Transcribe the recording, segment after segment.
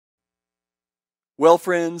Well,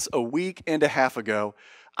 friends, a week and a half ago,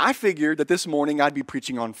 I figured that this morning I'd be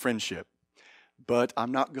preaching on friendship, but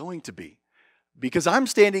I'm not going to be because I'm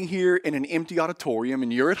standing here in an empty auditorium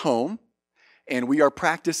and you're at home, and we are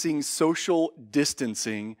practicing social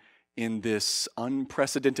distancing in this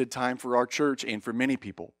unprecedented time for our church and for many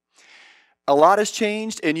people. A lot has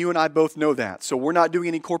changed, and you and I both know that. So we're not doing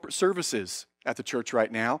any corporate services at the church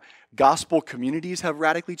right now. Gospel communities have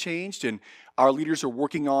radically changed, and our leaders are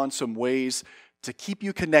working on some ways to keep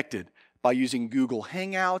you connected by using Google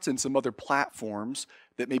Hangouts and some other platforms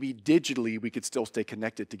that maybe digitally we could still stay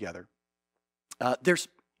connected together. There's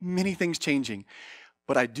many things changing,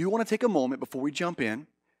 but I do want to take a moment before we jump in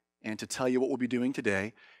and to tell you what we'll be doing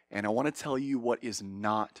today, and I want to tell you what is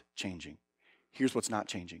not changing. Here's what's not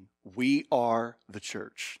changing. We are the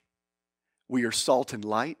church. We are salt and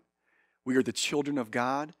light. We are the children of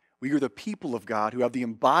God. We are the people of God who have the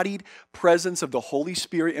embodied presence of the Holy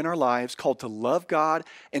Spirit in our lives, called to love God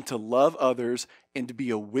and to love others and to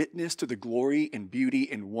be a witness to the glory and beauty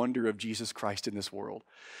and wonder of Jesus Christ in this world.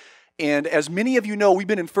 And as many of you know, we've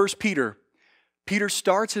been in 1 Peter. Peter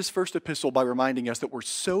starts his first epistle by reminding us that we're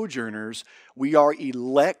sojourners. We are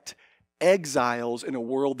elect exiles in a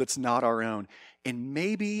world that's not our own. And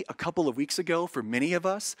maybe a couple of weeks ago, for many of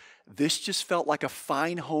us, this just felt like a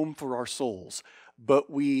fine home for our souls.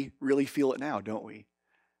 But we really feel it now, don't we?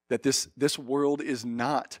 That this world is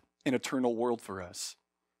not an eternal world for us.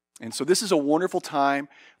 And so this is a wonderful time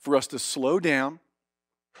for us to slow down,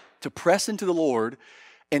 to press into the Lord,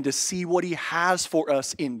 and to see what He has for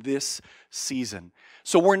us in this season.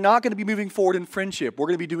 So we're not going to be moving forward in friendship. We're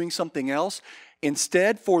going to be doing something else.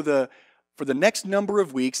 Instead, for the next number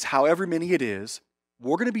of weeks, however many it is,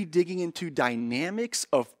 we're going to be digging into dynamics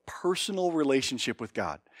of personal relationship with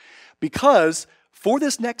God. Because for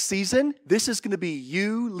this next season, this is going to be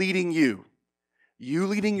you leading you. You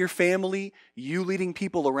leading your family, you leading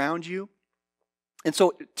people around you. And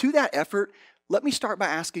so to that effort, let me start by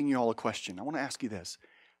asking you all a question. I want to ask you this.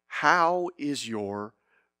 How is your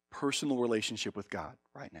personal relationship with God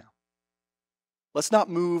right now? Let's not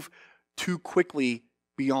move too quickly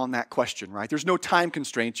beyond that question, right? There's no time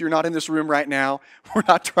constraints. You're not in this room right now. We're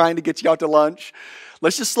not trying to get you out to lunch.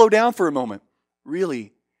 Let's just slow down for a moment.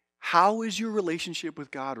 Really, how is your relationship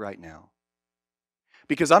with God right now?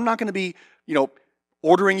 Because I'm not going to be,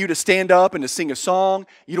 ordering you to stand up and to sing a song.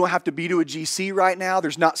 You don't have to be to a GC right now.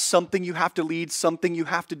 There's not something you have to lead, something you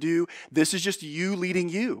have to do. This is just you leading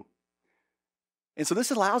you. And so this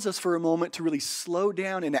allows us for a moment to really slow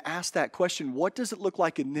down and to ask that question, what does it look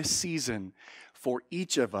like in this season for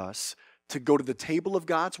each of us to go to the table of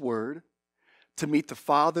God's Word, to meet the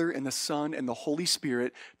Father and the Son and the Holy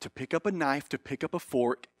Spirit, to pick up a knife, to pick up a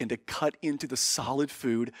fork, and to cut into the solid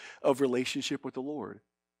food of relationship with the Lord?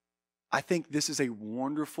 I think this is a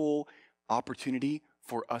wonderful opportunity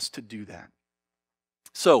for us to do that.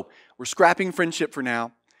 So we're scrapping friendship for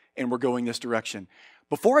now, and we're going this direction.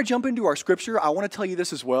 Before I jump into our scripture, I want to tell you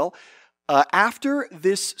this as well. After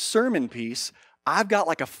this sermon piece, I've got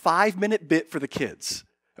like a 5-minute bit for the kids.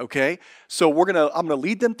 Okay? So I'm gonna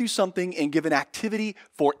lead them through something and give an activity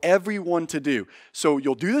for everyone to do. So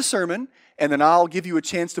you'll do the sermon, and then I'll give you a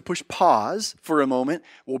chance to push pause for a moment.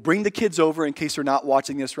 We'll bring the kids over in case they're not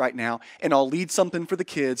watching this right now, and I'll lead something for the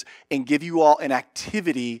kids and give you all an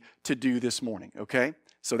activity to do this morning, okay?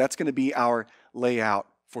 So that's gonna be our layout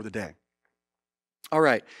for the day. All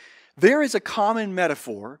right, there is a common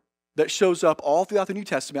metaphor that shows up all throughout the New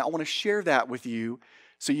Testament. I want to share that with you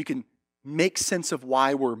so you can make sense of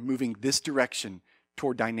why we're moving this direction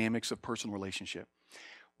toward dynamics of personal relationship.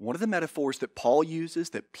 One of the metaphors that Paul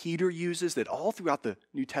uses, that Peter uses, that all throughout the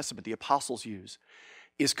New Testament the apostles use,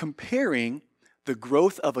 is comparing the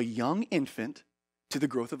growth of a young infant to the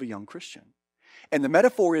growth of a young Christian. And the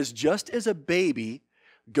metaphor is just as a baby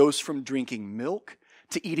goes from drinking milk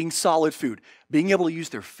to eating solid food, being able to use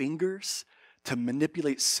their fingers to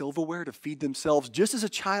manipulate silverware to feed themselves. Just as a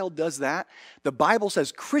child does that, the Bible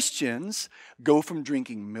says Christians go from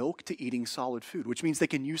drinking milk to eating solid food, which means they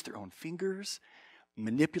can use their own fingers,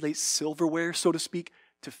 manipulate silverware, so to speak,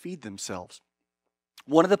 to feed themselves.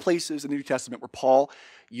 One of the places in the New Testament where Paul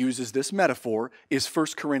uses this metaphor is 1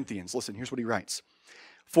 Corinthians. Listen, here's what he writes.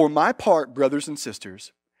 For my part, brothers and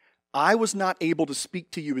sisters, I was not able to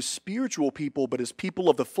speak to you as spiritual people, but as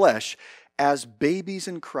people of the flesh, as babies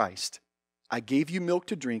in Christ. I gave you milk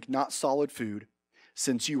to drink, not solid food,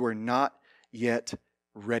 since you were not yet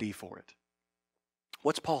ready for it.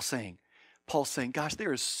 What's Paul saying? Paul's saying, gosh,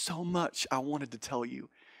 there is so much I wanted to tell you.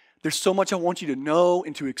 There's so much I want you to know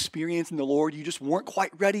and to experience in the Lord. You just weren't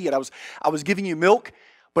quite ready yet. I was giving you milk,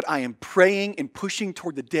 but I am praying and pushing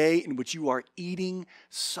toward the day in which you are eating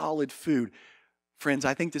solid food. Friends,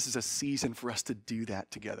 I think this is a season for us to do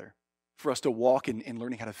that together, for us to walk in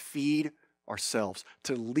learning how to feed ourselves,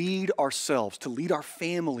 to lead our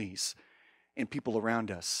families and people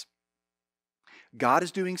around us. God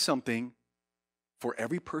is doing something for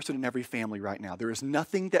every person in every family right now. There is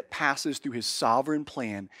nothing that passes through his sovereign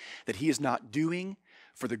plan that he is not doing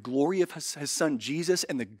for the glory of his son Jesus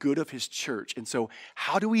and the good of his church. And so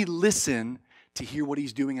how do we listen to hear what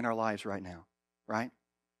he's doing in our lives right now, right?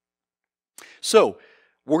 So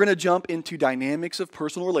we're going to jump into dynamics of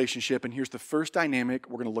personal relationship, and here's the first dynamic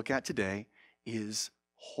we're going to look at today is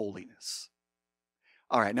holiness.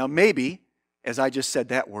 All right, now maybe, as I just said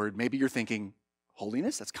that word, maybe you're thinking,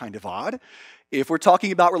 holiness? That's kind of odd. If we're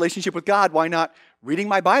talking about relationship with God, why not reading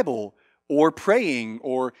my Bible or praying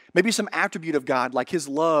or maybe some attribute of God like his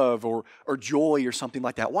love or joy or something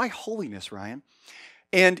like that? Why holiness, Ryan?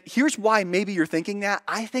 And here's why maybe you're thinking that.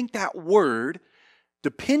 I think that word,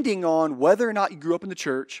 depending on whether or not you grew up in the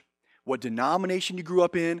church, what denomination you grew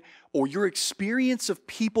up in, or your experience of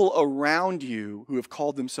people around you who have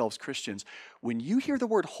called themselves Christians, when you hear the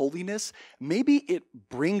word holiness, maybe it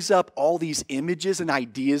brings up all these images and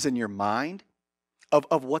ideas in your mind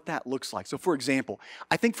of what that looks like. So for example,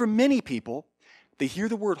 I think for many people, they hear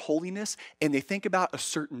the word holiness and they think about a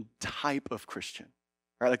certain type of Christian.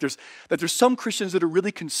 Right? Like there's some Christians that are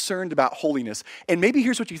really concerned about holiness. And maybe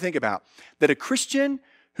here's what you think about, that a Christian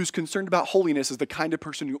who's concerned about holiness is the kind of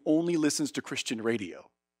person who only listens to Christian radio,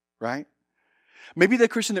 right? Maybe the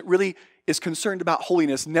Christian that really is concerned about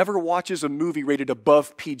holiness never watches a movie rated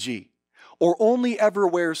above PG or only ever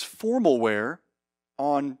wears formal wear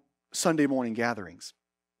on Sunday morning gatherings.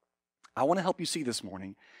 I want to help you see this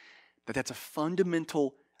morning that that's a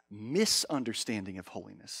fundamental misunderstanding of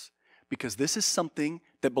holiness, because this is something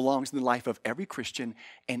that belongs in the life of every Christian,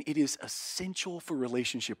 and it is essential for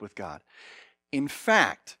relationship with God. In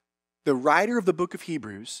fact, the writer of the book of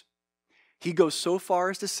Hebrews, he goes so far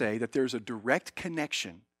as to say that there's a direct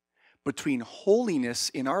connection between holiness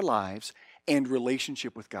in our lives and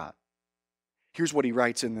relationship with God. Here's what he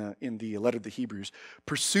writes in the letter of the Hebrews.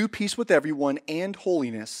 Pursue peace with everyone and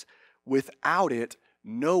holiness. Without it,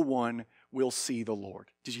 no one will see the Lord.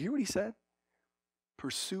 Did you hear what he said?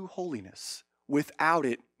 Pursue holiness. Without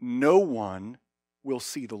it, no one will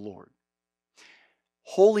see the Lord.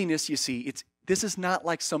 Holiness, you see, this is not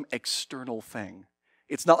like some external thing.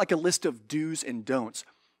 It's not like a list of do's and don'ts.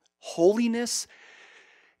 Holiness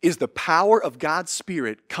is the power of God's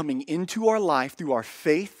Spirit coming into our life through our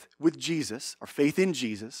faith with Jesus, our faith in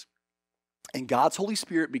Jesus. And God's Holy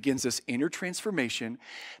Spirit begins this inner transformation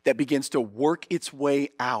that begins to work its way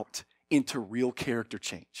out into real character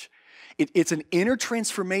change. It's an inner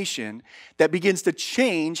transformation that begins to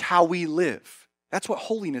change how we live. That's what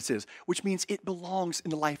holiness is, which means it belongs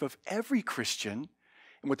in the life of every Christian.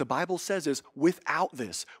 And what the Bible says is without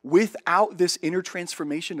this inner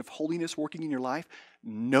transformation of holiness working in your life,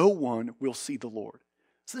 no one will see the Lord.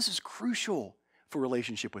 So this is crucial for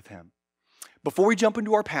relationship with him. Before we jump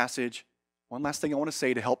into our passage, one last thing I want to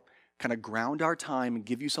say to help kind of ground our time and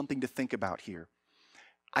give you something to think about here.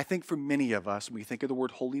 I think for many of us, when we think of the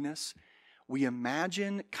word holiness, we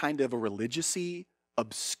imagine kind of a religious-y,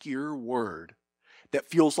 obscure word that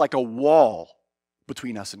feels like a wall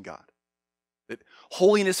between us and God. That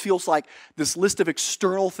holiness feels like this list of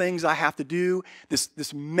external things I have to do,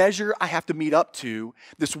 this measure I have to meet up to,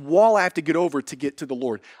 this wall I have to get over to get to the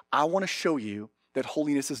Lord. I want to show you that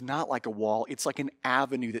holiness is not like a wall. It's like an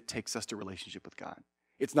avenue that takes us to relationship with God.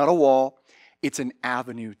 It's not a wall. It's an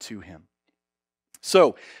avenue to him.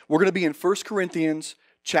 So we're going to be in 1 Corinthians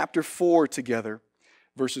chapter 4 together,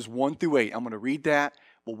 verses 1 through 8. I'm going to read that.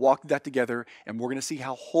 We'll walk that together, and we're going to see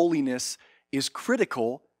how holiness is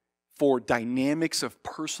critical for dynamics of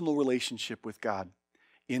personal relationship with God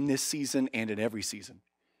in this season and in every season.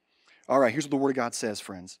 All right, here's what the Word of God says,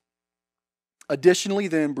 friends. Additionally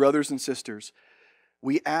then, brothers and sisters,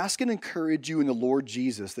 we ask and encourage you in the Lord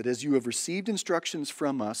Jesus that as you have received instructions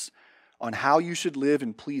from us on how you should live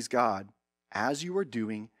and please God, as you are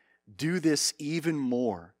doing, do this even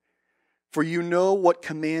more. For you know what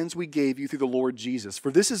commands we gave you through the Lord Jesus.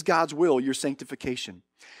 For this is God's will, your sanctification,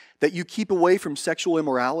 that you keep away from sexual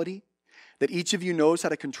immorality, that each of you knows how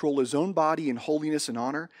to control his own body in holiness and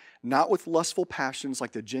honor, not with lustful passions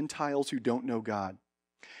like the Gentiles who don't know God.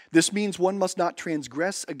 This means one must not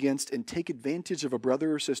transgress against and take advantage of a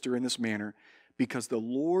brother or sister in this manner, because the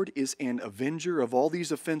Lord is an avenger of all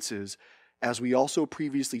these offenses, as we also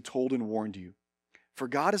previously told and warned you. For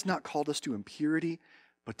God has not called us to impurity,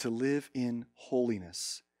 but to live in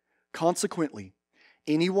holiness. Consequently,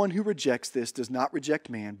 anyone who rejects this does not reject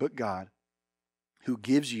man, but God, who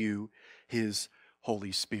gives you his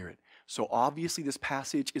Holy Spirit. So obviously this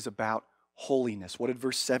passage is about holiness. What did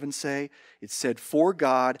verse 7 say? It said, "For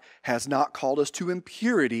God has not called us to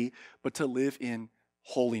impurity, but to live in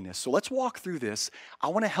holiness." So let's walk through this. I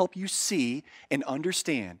want to help you see and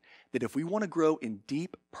understand that if we want to grow in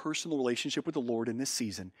deep personal relationship with the Lord in this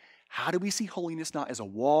season, how do we see holiness not as a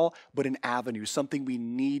wall, but an avenue, something we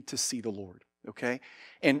need to see the Lord, okay?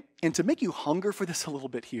 And to make you hunger for this a little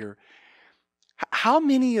bit here, how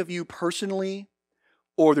many of you personally,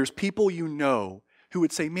 or there's people you know who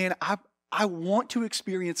would say, man, I want to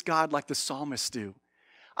experience God like the psalmists do.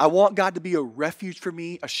 I want God to be a refuge for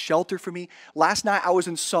me, a shelter for me. Last night I was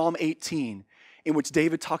in Psalm 18, in which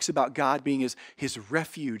David talks about God being his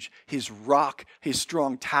refuge, his rock, his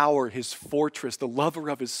strong tower, his fortress, the lover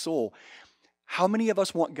of his soul. How many of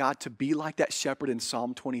us want God to be like that shepherd in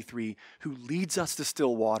Psalm 23 who leads us to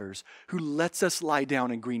still waters, who lets us lie down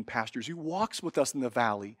in green pastures, who walks with us in the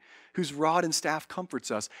valley, whose rod and staff comforts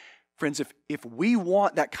us? Friends, if we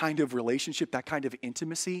want that kind of relationship, that kind of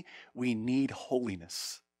intimacy, we need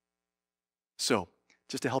holiness. So,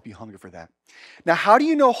 just to help you hunger for that. Now, how do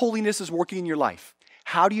you know holiness is working in your life?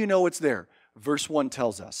 How do you know it's there? Verse 1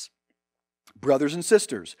 tells us, "Brothers and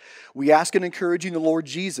sisters, we ask and encourage you in the Lord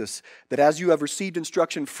Jesus that as you have received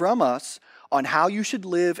instruction from us on how you should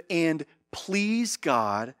live and please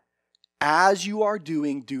God, as you are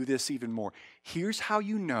doing, do this even more." Here's how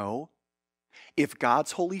you know if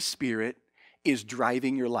God's Holy Spirit is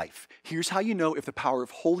driving your life. Here's how you know if the power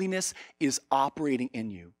of holiness is operating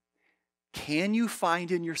in you. Can you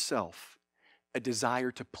find in yourself a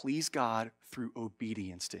desire to please God through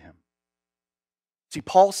obedience to Him? See,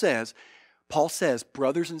 Paul says,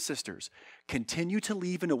 brothers and sisters, continue to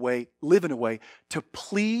live in a way to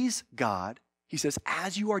please God. He says,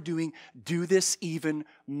 as you are doing, do this even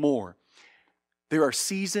more. There are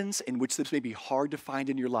seasons in which this may be hard to find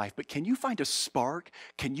in your life, but can you find a spark?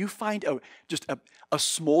 Can you find a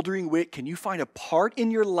smoldering wick? Can you find a part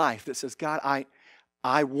in your life that says, God,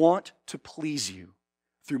 I want to please you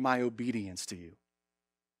through my obedience to you?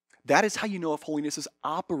 That is how you know if holiness is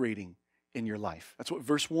operating in your life. That's what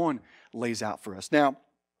verse 1 lays out for us. Now,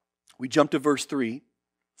 we jump to verse 3.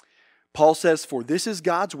 Paul says, "For this is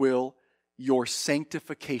God's will, your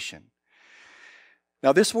sanctification."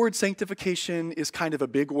 Now, this word sanctification is kind of a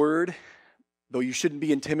big word, though you shouldn't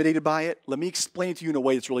be intimidated by it. Let me explain it to you in a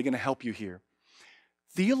way that's really going to help you here.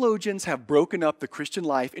 Theologians have broken up the Christian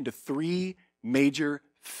life into 3 major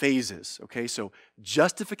phases, okay? So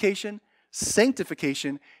justification,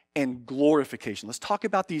 sanctification, and glorification. Let's talk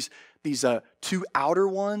about these 2 outer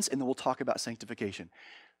ones, and then we'll talk about sanctification.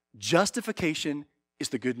 Justification is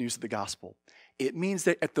the good news of the gospel. It means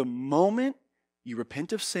that at the moment you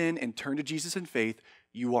repent of sin and turn to Jesus in faith,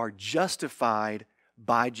 you are justified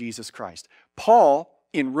by Jesus Christ. Paul,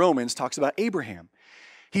 in Romans, talks about Abraham.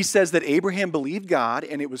 He says that Abraham believed God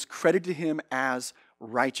and it was credited to him as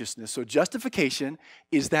righteousness. So justification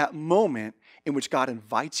is that moment in which God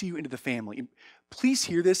invites you into the family. Please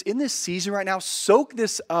hear this. In this season right now, soak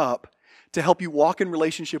this up to help you walk in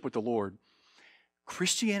relationship with the Lord.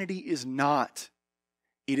 Christianity is not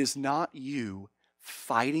you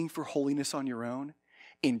fighting for holiness on your own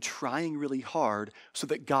and trying really hard so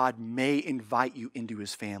that God may invite you into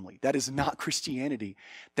His family. That is not Christianity.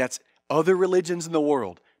 That's other religions in the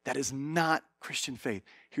world. That is not Christian faith.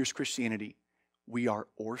 Here's Christianity. We are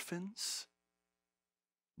orphans,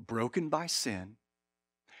 broken by sin,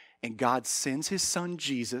 and God sends His Son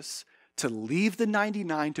Jesus to leave the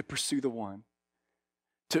 99 to pursue the one,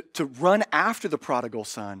 to run after the prodigal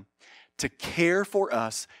son, to care for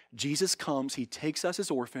us. Jesus comes, He takes us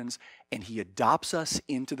as orphans, and He adopts us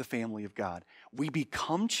into the family of God. We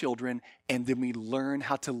become children, and then we learn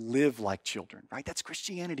how to live like children, right? That's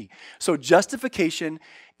Christianity. So justification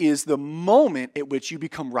is the moment at which you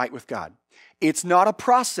become right with God. It's not a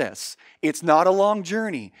process. It's not a long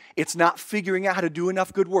journey. It's not figuring out how to do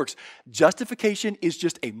enough good works. Justification is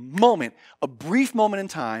just a moment, a brief moment in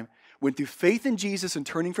time, when through faith in Jesus and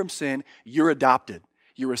turning from sin, you're adopted.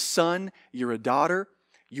 You're a son, you're a daughter,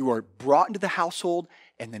 you are brought into the household,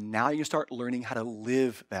 and then now you start learning how to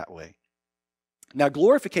live that way. Now,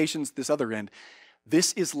 glorification's this other end.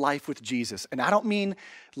 This is life with Jesus. And I don't mean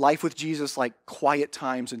life with Jesus like quiet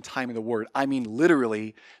times and time in the Word. I mean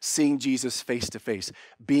literally seeing Jesus face to face,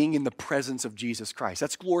 being in the presence of Jesus Christ.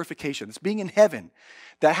 That's glorification. It's being in heaven.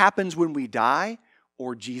 That happens when we die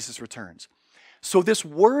or Jesus returns. So this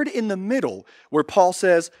word in the middle where Paul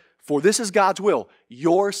says, "For this is God's will,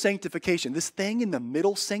 your sanctification." This thing in the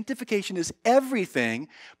middle, sanctification, is everything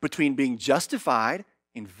between being justified,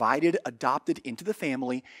 invited, adopted into the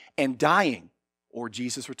family, and dying or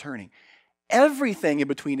Jesus returning. Everything in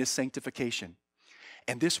between is sanctification.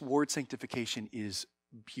 And this word sanctification is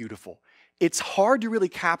beautiful. It's hard to really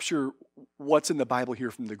capture what's in the Bible here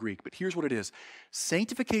from the Greek, but here's what it is.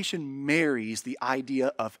 Sanctification marries the idea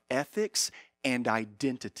of ethics and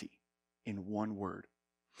identity in one word.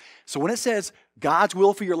 So when it says God's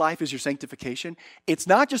will for your life is your sanctification, it's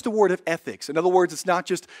not just a word of ethics. In other words, it's not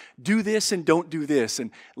just do this and don't do this and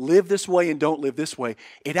live this way and don't live this way.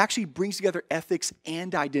 It actually brings together ethics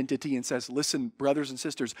and identity and says, listen, brothers and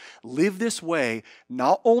sisters, live this way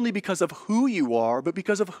not only because of who you are, but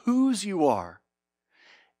because of whose you are.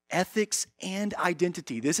 Ethics and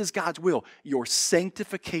identity. This is God's will, your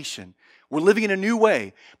sanctification. We're living in a new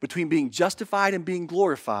way between being justified and being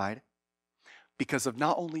glorified, because of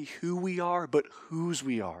not only who we are, but whose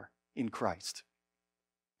we are in Christ.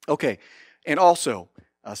 Okay, and also,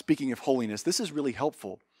 speaking of holiness, this is really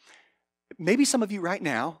helpful. Maybe some of you right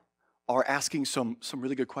now are asking some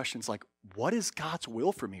really good questions like, what is God's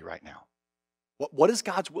will for me right now? What is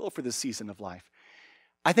God's will for this season of life?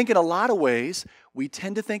 I think in a lot of ways, we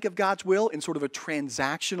tend to think of God's will in sort of a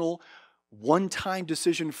transactional, one-time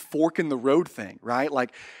decision, fork in the road thing, right?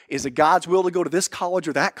 Like, is it God's will to go to this college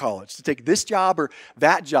or that college, to take this job or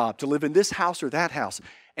that job, to live in this house or that house?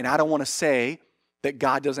 And I don't want to say that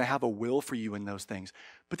God doesn't have a will for you in those things.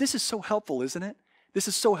 But this is so helpful, isn't it? This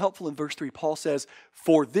is so helpful in verse 3. Paul says,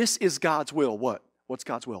 for this is God's will. What? What's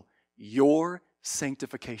God's will? Your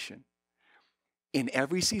sanctification. In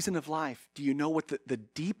every season of life, do you know what the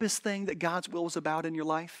deepest thing that God's will is about in your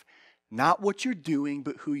life? Not what you're doing,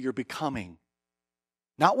 but who you're becoming.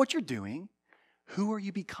 Not what you're doing. Who are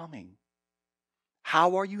you becoming?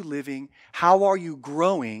 How are you living? How are you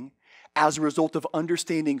growing as a result of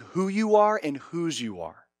understanding who you are and whose you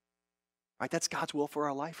are? Right? That's God's will for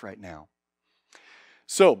our life right now.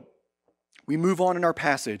 So, we move on in our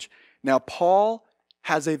passage. Now, Paul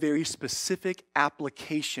has a very specific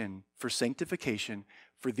application for sanctification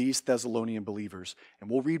for these Thessalonian believers. And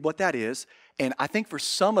we'll read what that is. And I think for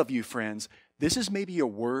some of you, friends, this is maybe a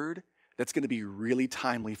word that's going to be really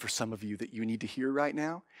timely for some of you that you need to hear right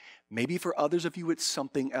now. Maybe for others of you, it's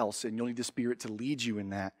something else, and you'll need the Spirit to lead you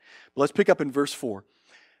in that. But let's pick up in verse 4.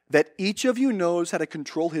 That each of you knows how to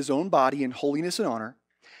control his own body in holiness and honor,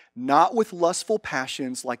 not with lustful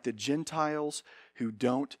passions like the Gentiles who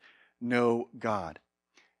don't know God.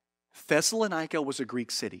 Thessalonica was a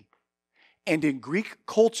Greek city. And in Greek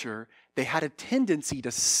culture, they had a tendency to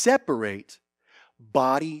separate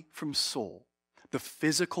body from soul, the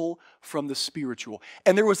physical from the spiritual.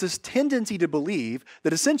 And there was this tendency to believe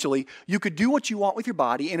that essentially you could do what you want with your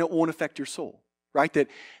body and it won't affect your soul, right? That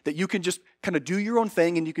you can just kind of do your own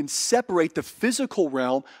thing and you can separate the physical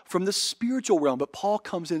realm from the spiritual realm. But Paul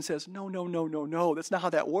comes in and says, no, that's not how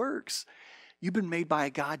that works. You've been made by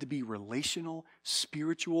a God to be relational,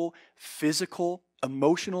 spiritual, physical,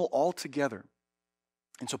 emotional, all together.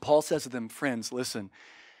 And so Paul says to them, friends, listen,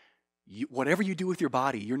 whatever you do with your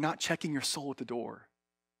body, you're not checking your soul at the door.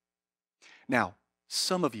 Now,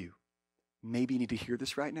 some of you maybe need to hear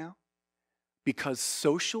this right now, because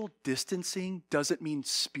social distancing doesn't mean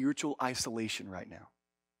spiritual isolation right now.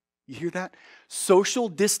 You hear that? Social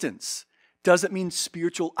distance doesn't mean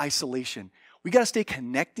spiritual isolation. We got to stay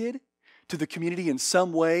connected to the community in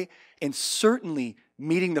some way, and certainly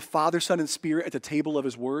meeting the Father, Son, and Spirit at the table of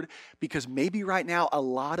His Word, because maybe right now a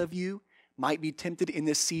lot of you might be tempted in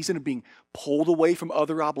this season of being pulled away from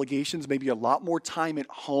other obligations, maybe a lot more time at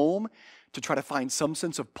home to try to find some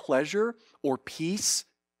sense of pleasure or peace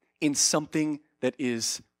in something that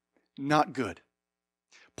is not good.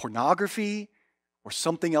 Pornography or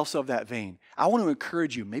something else of that vein. I want to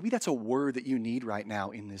encourage you, maybe that's a word that you need right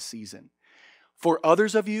now in this season. For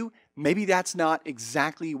others of you, maybe that's not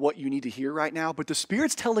exactly what you need to hear right now, but the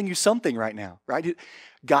Spirit's telling you something right now, right?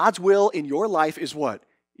 God's will in your life is what?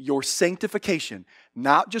 Your sanctification.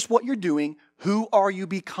 Not just what you're doing, who are you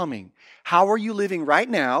becoming? How are you living right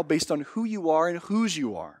now based on who you are and whose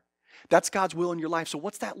you are? That's God's will in your life. So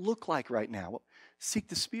what's that look like right now? Well, seek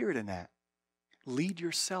the Spirit in that. Lead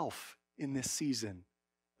yourself in this season.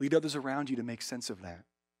 Lead others around you to make sense of that.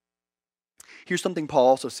 Here's something Paul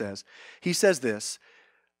also says. He says this,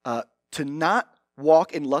 to not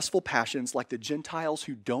walk in lustful passions like the Gentiles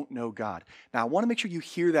who don't know God. Now, I want to make sure you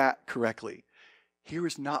hear that correctly. Here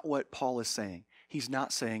is not what Paul is saying. He's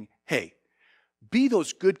not saying, hey, be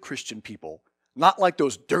those good Christian people, not like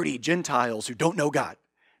those dirty Gentiles who don't know God.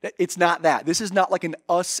 It's not that. This is not like an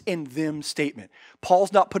us and them statement.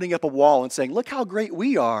 Paul's not putting up a wall and saying, look how great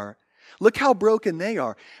we are. Look how broken they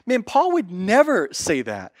are. Man, Paul would never say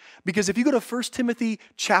that. Because if you go to 1 Timothy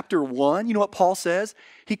chapter 1, you know what Paul says?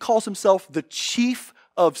 He calls himself the chief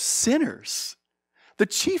of sinners. The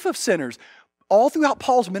chief of sinners. All throughout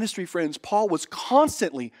Paul's ministry, friends, Paul was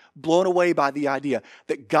constantly blown away by the idea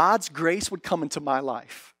that God's grace would come into my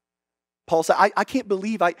life. Paul said, I can't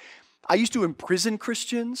believe I used to imprison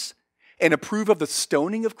Christians and approve of the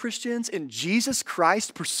stoning of Christians, and Jesus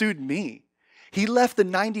Christ pursued me. He left the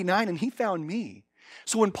 99 and he found me.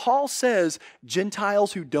 So when Paul says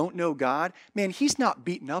Gentiles who don't know God, man, he's not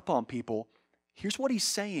beating up on people. Here's what he's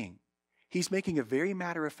saying. He's making a very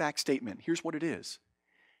matter-of-fact statement. Here's what it is.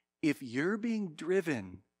 If you're being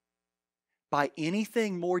driven by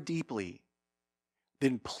anything more deeply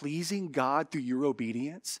than pleasing God through your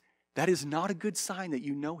obedience, that is not a good sign that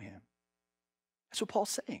you know him. That's what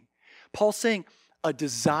Paul's saying. Paul's saying a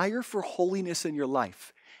desire for holiness in your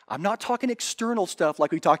life. I'm not talking external stuff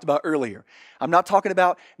like we talked about earlier. I'm not talking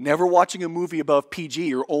about never watching a movie above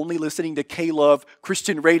PG or only listening to K-Love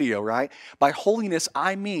Christian radio, right? By holiness,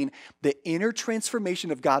 I mean the inner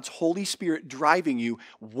transformation of God's Holy Spirit driving you,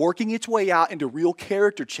 working its way out into real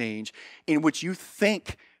character change in which you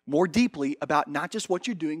think more deeply about not just what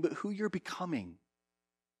you're doing, but who you're becoming.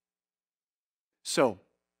 So,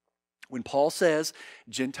 when Paul says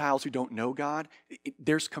Gentiles who don't know God,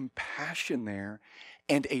 there's compassion there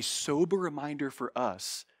and a sober reminder for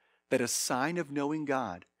us that a sign of knowing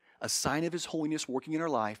God, a sign of his holiness working in our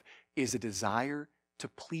life, is a desire to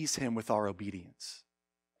please him with our obedience.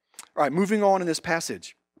 All right, moving on in this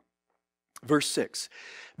passage. Verse 6.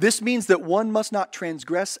 This means that one must not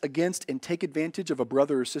transgress against and take advantage of a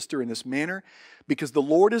brother or sister in this manner, because the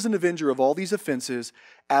Lord is an avenger of all these offenses,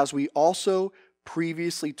 as we also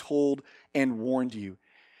previously told and warned you.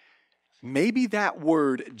 Maybe that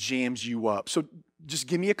word jams you up. So just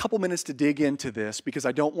give me a couple minutes to dig into this, because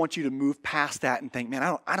I don't want you to move past that and think,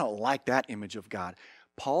 man, I don't like that image of God.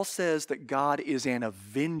 Paul says that God is an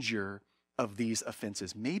avenger of these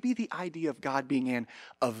offenses. Maybe the idea of God being an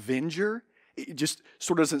avenger, it just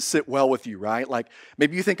sort of doesn't sit well with you, right? Like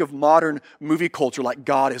maybe you think of modern movie culture like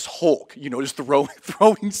God is Hulk, just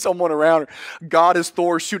throwing someone around. Or God is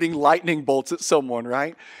Thor shooting lightning bolts at someone,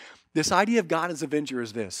 right? This idea of God as avenger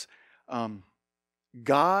is this.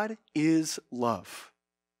 God is love.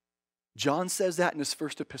 John says that in his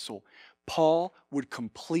first epistle. Paul would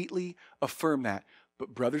completely affirm that.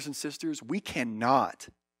 But brothers and sisters, we cannot,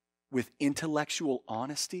 with intellectual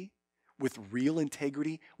honesty, with real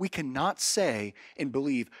integrity, we cannot say and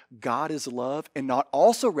believe God is love and not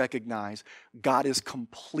also recognize God is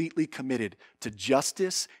completely committed to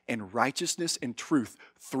justice and righteousness and truth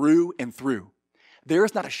through and through. There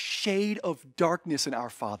is not a shade of darkness in our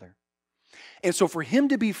Father. And so for him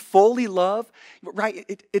to be fully love, right,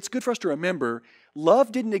 it's good for us to remember,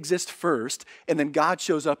 love didn't exist first, and then God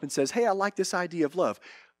shows up and says, hey, I like this idea of love.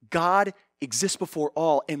 God exists before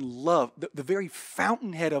all, and love, the very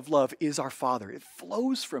fountainhead of love, is our Father. It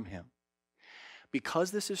flows from him.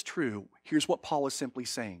 Because this is true, here's what Paul is simply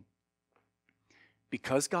saying.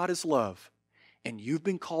 Because God is love, and you've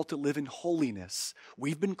been called to live in holiness,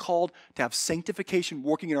 we've been called to have sanctification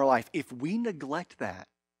working in our life. If we neglect that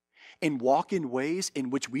and walk in ways in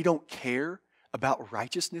which we don't care about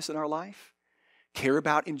righteousness in our life, care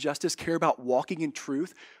about injustice, care about walking in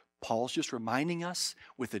truth, Paul's just reminding us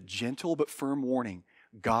with a gentle but firm warning,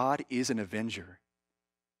 God is an avenger.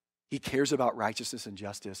 He cares about righteousness and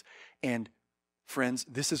justice. And friends,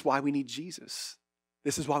 this is why we need Jesus.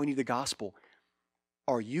 This is why we need the gospel.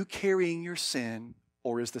 Are you carrying your sin,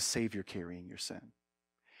 or is the Savior carrying your sin?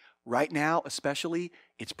 Right now, especially,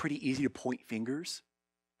 it's pretty easy to point fingers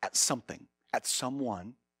at something, at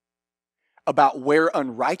someone, about where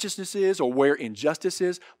unrighteousness is or where injustice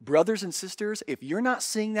is. Brothers and sisters, if you're not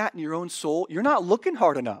seeing that in your own soul, you're not looking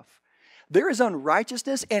hard enough. There is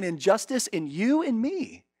unrighteousness and injustice in you and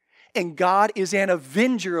me. And God is an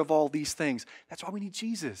avenger of all these things. That's why we need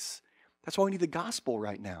Jesus. That's why we need the gospel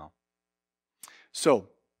right now. So,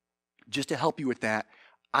 just to help you with that,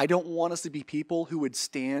 I don't want us to be people who would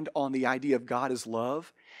stand on the idea of God as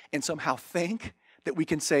love and somehow think that we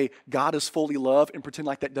can say God is fully love and pretend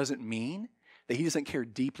like that doesn't mean that he doesn't care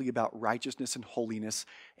deeply about righteousness and holiness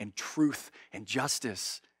and truth and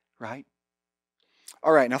justice, right?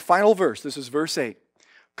 All right, now final verse. This is verse 8.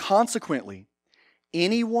 Consequently,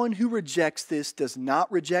 anyone who rejects this does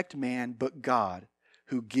not reject man, but God,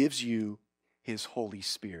 who gives you his Holy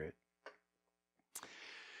Spirit.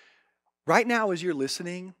 Right now, as you're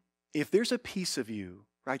listening, if there's a piece of you,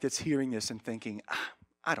 right, that's hearing this and thinking,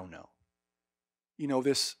 I don't know.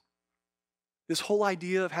 This whole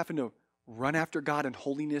idea of having to run after God in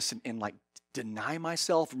holiness and like deny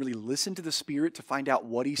myself and really listen to the Spirit to find out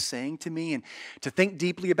what he's saying to me and to think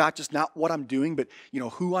deeply about just not what I'm doing, but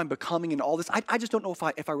who I'm becoming and all this. I just don't know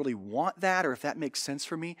if I really want that or if that makes sense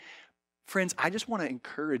for me. Friends, I just want to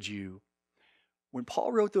encourage you. When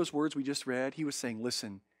Paul wrote those words we just read, he was saying,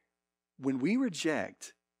 listen, when we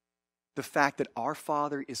reject the fact that our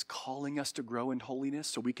Father is calling us to grow in holiness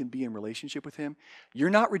so we can be in relationship with Him, you're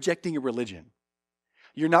not rejecting a religion.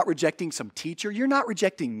 You're not rejecting some teacher. You're not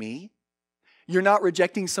rejecting me. You're not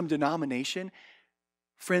rejecting some denomination.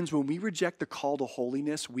 Friends, when we reject the call to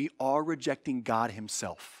holiness, we are rejecting God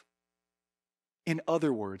Himself. In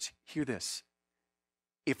other words, hear this.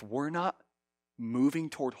 If we're not moving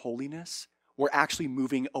toward holiness, we're actually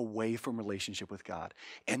moving away from relationship with God.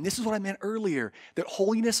 And this is what I meant earlier, that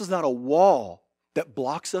holiness is not a wall that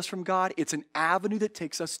blocks us from God. It's an avenue that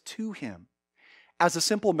takes us to Him. As a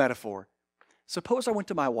simple metaphor, suppose I went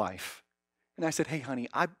to my wife and I said, hey, honey,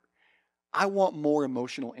 I want more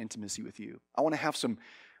emotional intimacy with you. I want to have some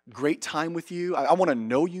great time with you. I want to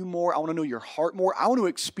know you more. I want to know your heart more. I want to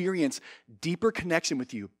experience deeper connection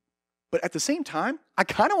with you. But at the same time, I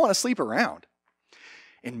kind of want to sleep around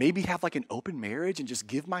and maybe have like an open marriage and just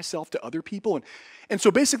give myself to other people. And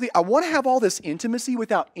so basically, I want to have all this intimacy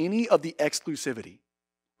without any of the exclusivity,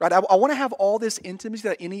 right? I want to have all this intimacy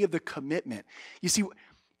without any of the commitment. You see,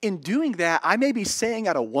 in doing that, I may be saying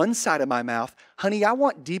out of one side of my mouth, honey, I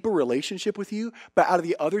want deeper relationship with you, but out of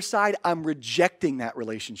the other side, I'm rejecting that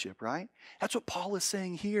relationship, right? That's what Paul is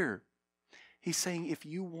saying here. He's saying if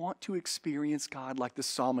you want to experience God like the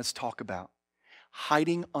psalmists talk about,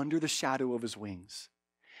 hiding under the shadow of His wings,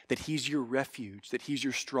 that He's your refuge, that He's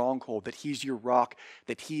your stronghold, that He's your rock,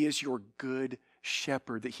 that He is your good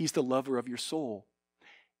shepherd, that He's the lover of your soul.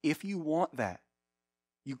 If you want that,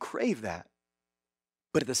 you crave that,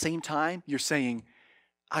 but at the same time, you're saying,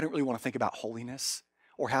 I don't really want to think about holiness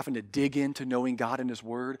or having to dig into knowing God and His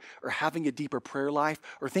Word or having a deeper prayer life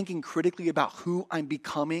or thinking critically about who I'm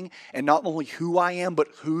becoming and not only who I am, but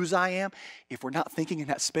whose I am. If we're not thinking in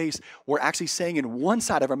that space, we're actually saying in one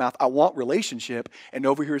side of our mouth, I want relationship, and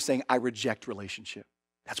over here saying, I reject relationship.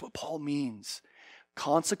 That's what Paul means.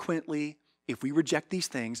 Consequently, if we reject these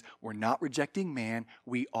things, we're not rejecting man,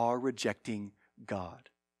 we are rejecting God.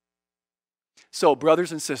 So,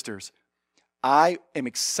 brothers and sisters, I am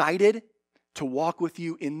excited to walk with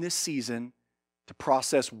you in this season to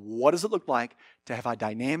process what does it look like to have a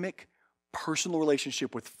dynamic, personal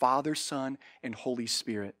relationship with Father, Son, and Holy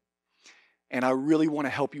Spirit. And I really want to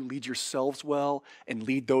help you lead yourselves well and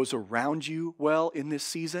lead those around you well in this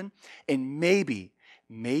season. And maybe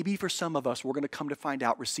for some of us, we're going to come to find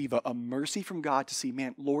out, receive a mercy from God to see,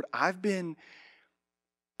 man, Lord, I have been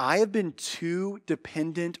too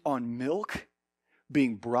dependent on milk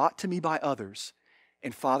being brought to me by others.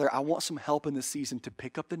 And Father, I want some help in this season to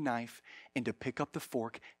pick up the knife and to pick up the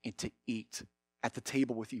fork and to eat at the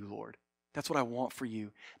table with you, Lord. That's what I want for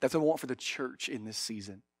you. That's what I want for the church in this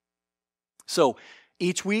season. So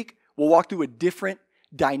each week, we'll walk through a different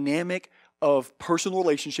dynamic of personal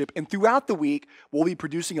relationship. And throughout the week, we'll be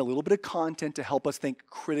producing a little bit of content to help us think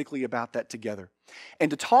critically about that together. And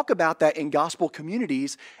to talk about that in gospel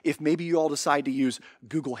communities, if maybe you all decide to use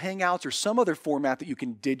Google Hangouts or some other format that you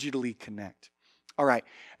can digitally connect. All right,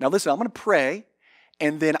 now listen, I'm going to pray,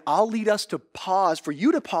 and then I'll lead us to pause, for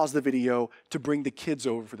you to pause the video to bring the kids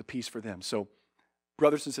over for the Peace for Them. So,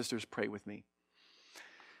 brothers and sisters, pray with me.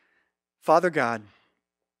 Father God,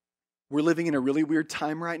 we're living in a really weird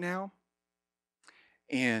time right now.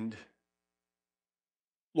 And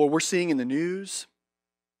Lord, we're seeing in the news,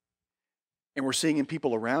 and we're seeing in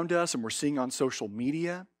people around us, and we're seeing on social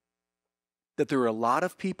media that there are a lot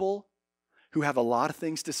of people who have a lot of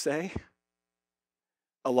things to say.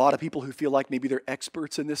 A lot of people who feel like maybe they're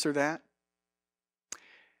experts in this or that.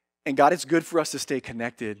 And God, it's good for us to stay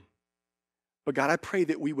connected. But God, I pray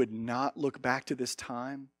that we would not look back to this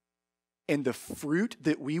time and the fruit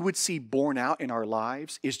that we would see borne out in our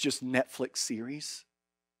lives is just Netflix series.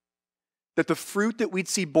 That the fruit that we'd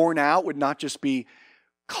see borne out would not just be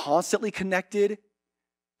constantly connected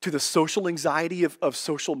to the social anxiety of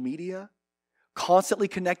social media, constantly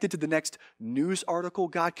connected to the next news article.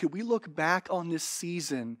 God, could we look back on this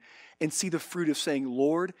season and see the fruit of saying,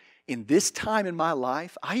 Lord, in this time in my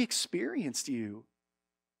life, I experienced you.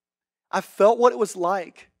 I felt what it was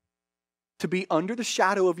like to be under the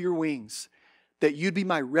shadow of your wings, that you'd be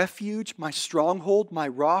my refuge, my stronghold, my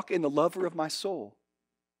rock, and the lover of my soul.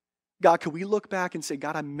 God, could we look back and say,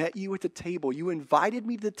 God, I met you at the table. You invited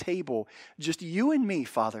me to the table. Just you and me,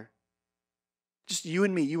 Father. Just you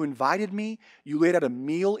and me. You invited me. You laid out a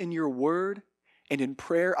meal in your word. And in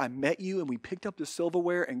prayer, I met you and we picked up the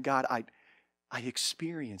silverware. And God, I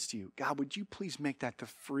experienced you. God, would you please make that the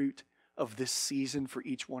fruit of this season for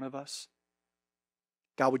each one of us?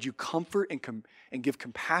 God, would you comfort and give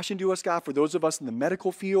compassion to us, God, for those of us in the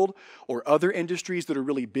medical field or other industries that are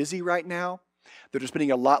really busy right now? that are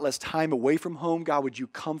spending a lot less time away from home. God, would you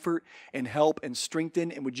comfort and help and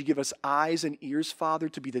strengthen? And would you give us eyes and ears, Father,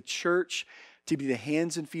 to be the church, to be the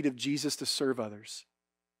hands and feet of Jesus to serve others?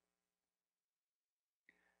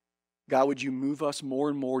 God, would you move us more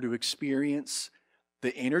and more to experience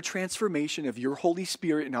the inner transformation of your Holy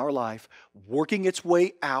Spirit in our life, working its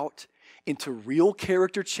way out into real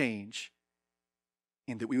character change,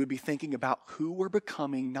 and that we would be thinking about who we're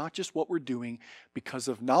becoming, not just what we're doing, because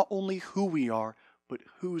of not only who we are, but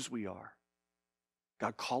whose we are.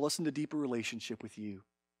 God, call us into deeper relationship with you.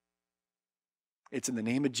 It's in the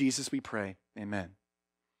name of Jesus we pray. Amen.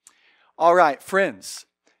 All right, friends.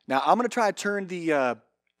 Now, I'm going to try to turn the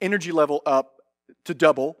energy level up to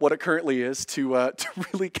double what it currently is to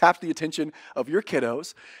really capture the attention of your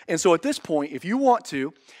kiddos. And so at this point, if you want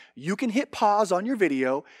to, you can hit pause on your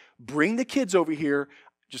video, bring the kids over here,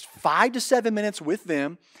 just 5 to 7 minutes with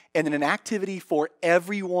them, and then an activity for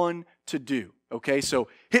everyone to do. Okay, so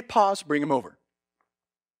hit pause, bring them over.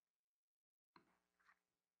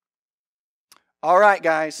 All right,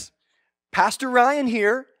 guys. Pastor Ryan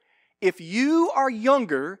here. If you are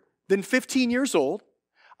younger than 15 years old,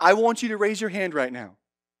 I want you to raise your hand right now.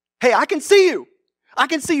 Hey, I can see you. I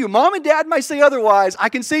can see you. Mom and Dad might say otherwise. I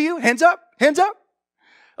can see you. Hands up. Hands up.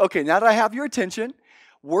 Okay, now that I have your attention,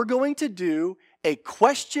 we're going to do a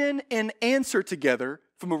question and answer together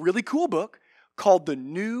from a really cool book called the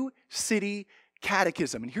New City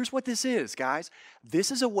Catechism. And here's what this is, guys. This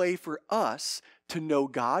is a way for us to know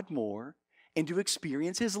God more and to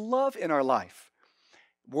experience His love in our life.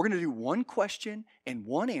 We're going to do one question and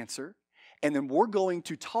one answer, and then we're going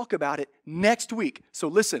to talk about it next week. So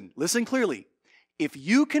listen clearly. If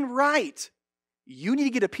you can write, you need to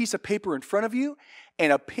get a piece of paper in front of you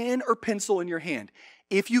and a pen or pencil in your hand.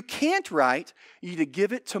 If you can't write, you need to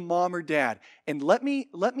give it to mom or dad. And let me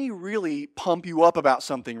really pump you up about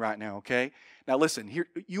something right now, okay? Now listen, here,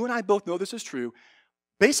 you and I both know this is true.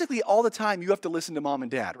 Basically, all the time you have to listen to mom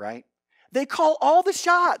and dad, right? They call all the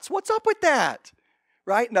shots. What's up with that?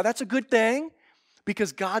 Right? Now that's a good thing,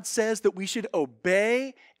 because God says that we should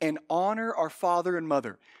obey and honor our father and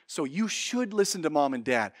mother. So you should listen to mom and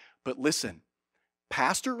dad. But listen,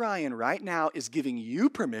 Pastor Ryan right now is giving you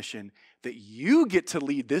permission that you get to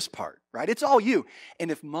lead this part, right? It's all you.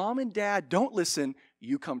 And if mom and dad don't listen,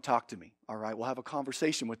 you come talk to me, all right? We'll have a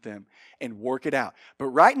conversation with them and work it out. But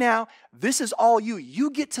right now, this is all you.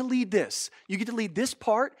 You get to lead this. You get to lead this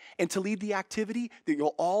part and to lead the activity that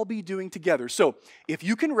you'll all be doing together. So if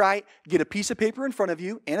you can write, get a piece of paper in front of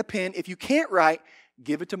you and a pen. If you can't write,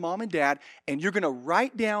 give it to mom and dad, and you're going to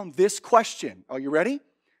write down this question. Are you ready?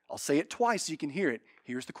 I'll say it twice so you can hear it.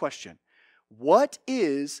 Here's the question. What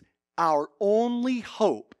is our only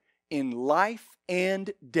hope in life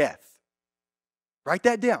and death? Write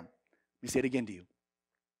that down. Let me say it again to you.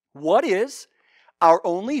 What is our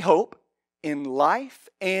only hope in life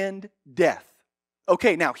and death?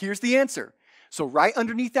 Okay, now here's the answer. So right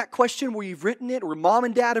underneath that question where you've written it, or mom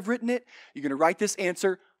and dad have written it, you're going to write this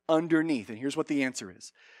answer underneath. And here's what the answer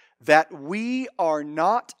is. That we are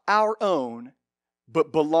not our own,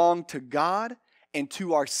 but belong to God and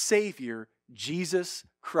to our Savior, Jesus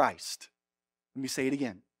Christ. Let me say it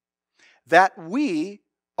again. That we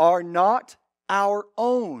are not our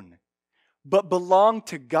own, but belong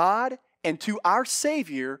to God and to our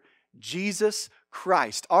Savior, Jesus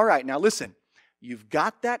Christ. All right, now listen. You've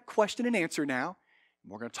got that question and answer now.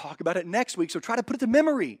 We're going to talk about it next week, so try to put it to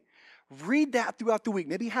memory. Read that throughout the week.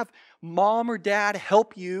 Maybe have mom or dad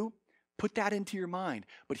help you put that into your mind.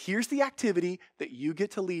 But here's the activity that you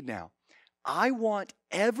get to lead now. I want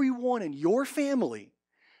everyone in your family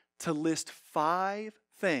to list 5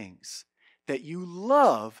 things that you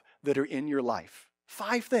love that are in your life.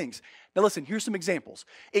 5 things. Now listen, here's some examples.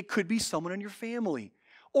 It could be someone in your family,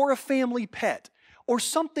 or a family pet, or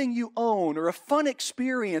something you own, or a fun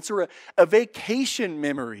experience, or a vacation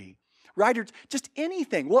memory, right? Or just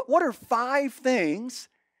anything. What are 5 things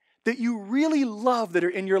that you really love that are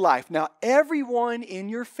in your life? Now, everyone in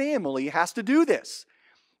your family has to do this,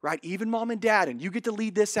 right? Even mom and dad, and you get to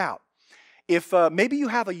lead this out. If maybe you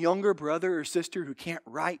have a younger brother or sister who can't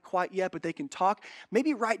write quite yet, but they can talk,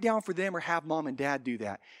 maybe write down for them or have mom and dad do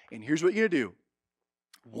that. And here's what you're going to do.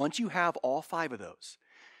 Once you have all 5 of those,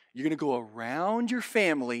 you're going to go around your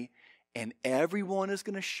family, and everyone is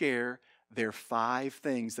going to share their 5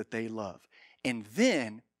 things that they love. And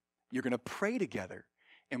then you're going to pray together,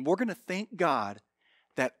 and we're going to thank God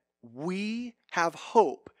that we have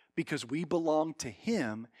hope because we belong to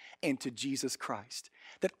Him and to Jesus Christ.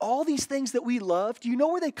 That all these things that we love, do you know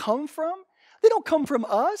where they come from? They don't come from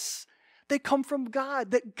us. They come from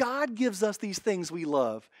God. That God gives us these things we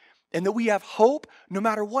love. And that we have hope no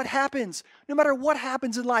matter what happens. No matter what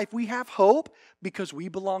happens in life, we have hope because we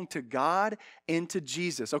belong to God and to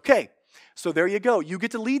Jesus. Okay, so there you go. You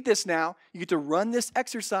get to lead this now. You get to run this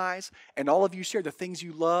exercise, and all of you share the things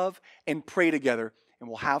you love and pray together, and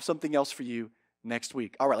we'll have something else for you next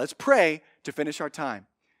week. All right, let's pray to finish our time.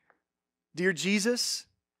 Dear Jesus,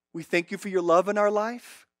 we thank you for your love in our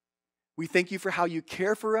life. We thank you for how you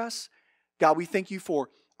care for us. God, we thank you for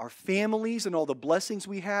our families and all the blessings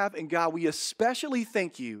we have. And God, we especially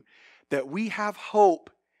thank you that we have hope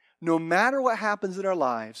no matter what happens in our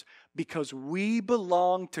lives because we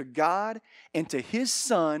belong to God and to His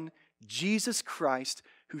Son, Jesus Christ,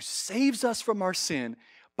 who saves us from our sin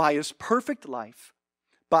by His perfect life,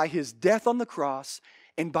 by His death on the cross,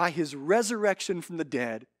 and by His resurrection from the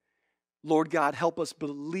dead. Lord God, help us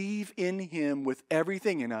believe in Him with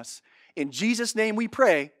everything in us. In Jesus' name we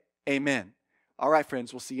pray, amen. All right,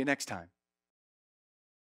 friends, we'll see you next time.